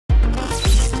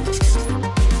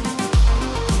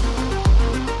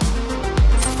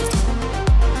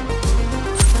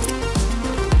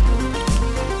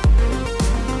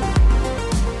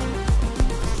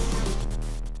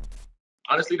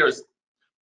honestly, there's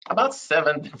about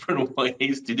 7 different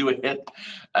ways to do it.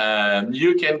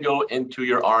 You can go into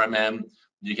your RMM.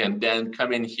 You can then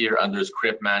come in here under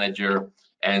Script Manager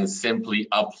and simply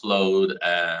upload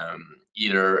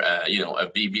either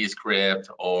a VB script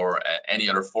or any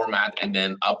other format, and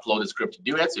then upload the script to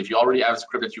do it. So if you already have a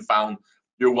script that you found,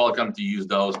 you're welcome to use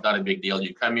those. Not a big deal.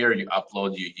 You come here, you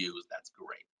upload, you use. That's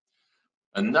great.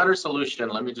 Another solution,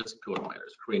 let me just go to my other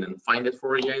screen and find it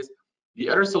for you guys. The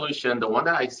other solution, the one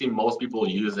that I see most people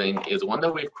using, is one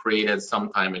that we've created some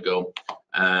time ago,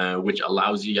 which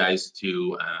allows you guys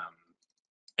to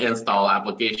install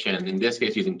application, in this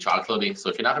case using Chocolatey. So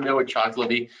if you're not familiar with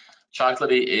Chocolatey,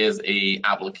 Chocolatey is a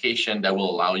application that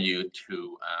will allow you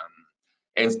to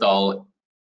install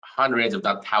hundreds, if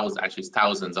not thousands, actually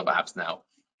thousands of apps now.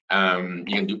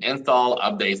 You can do install,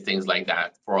 updates, things like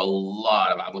that for a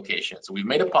lot of applications. So we've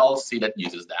made a policy that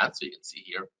uses that, so you can see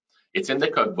here. It's in the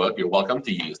cookbook, you're welcome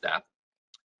to use that.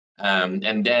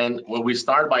 And then what we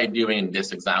start by doing in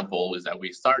this example is that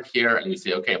we start here and we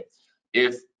say, okay,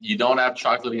 if you don't have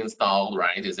Chocolatey installed,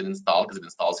 right, is it installed? Because it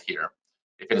installs here.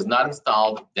 If it is not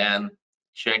installed, then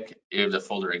check if the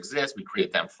folder exists. We create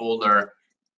a temp folder,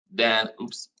 then,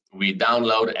 we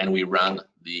download and we run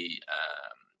the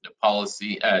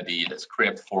policy, the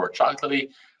script for Chocolatey.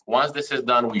 Once this is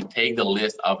done, we take the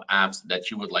list of apps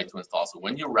that you would like to install. So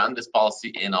when you run this policy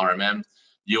in RMM,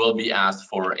 you will be asked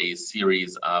for a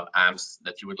series of apps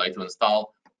that you would like to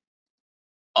install.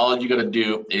 All you gotta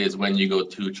do is when you go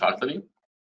to Chocolatey,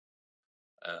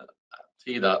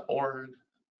 t.org,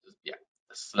 yeah,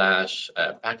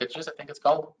 / packages, I think it's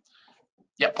called.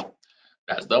 Yep,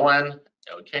 that's the one.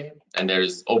 Okay, and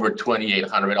there's over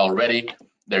 2,800 already.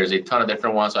 There's a ton of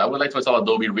different ones. So I would like to install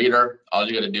Adobe Reader. All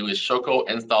you gotta do is Choco,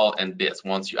 install, and this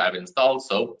once you have it installed.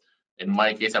 So in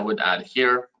my case, I would add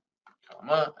here,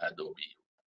 Adobe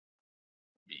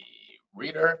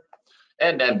Reader.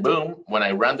 And then boom, when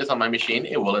I run this on my machine,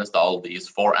 it will install these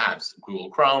 4 apps, Google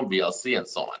Chrome, VLC, and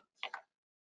so on.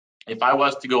 If I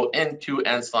was to go into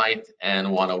Insight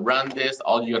and want to run this,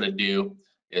 all you gotta do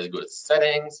is go to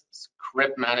Settings,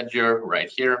 Script Manager right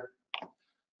here,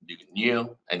 do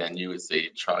New, and then you would say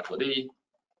Chocolatey,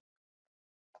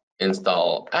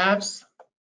 install apps,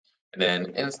 and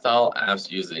then install apps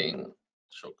using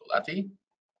Chocolatey.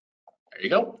 There you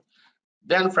go.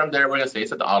 Then from there, we're gonna say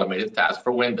it's an automated task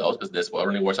for Windows, because this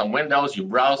only works on Windows. You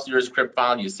browse your script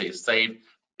file, you say save,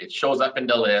 it shows up in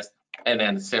the list, and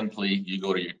then simply you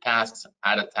go to your tasks,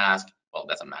 add a task. Well,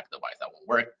 that's a Mac device, that won't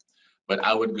work. But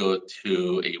I would go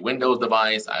to a Windows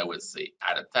device, I would say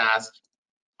add a task,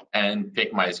 and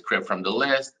pick my script from the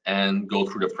list and go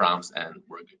through the prompts, and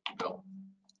we're good to go.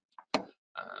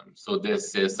 So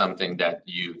this is something that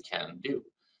you can do.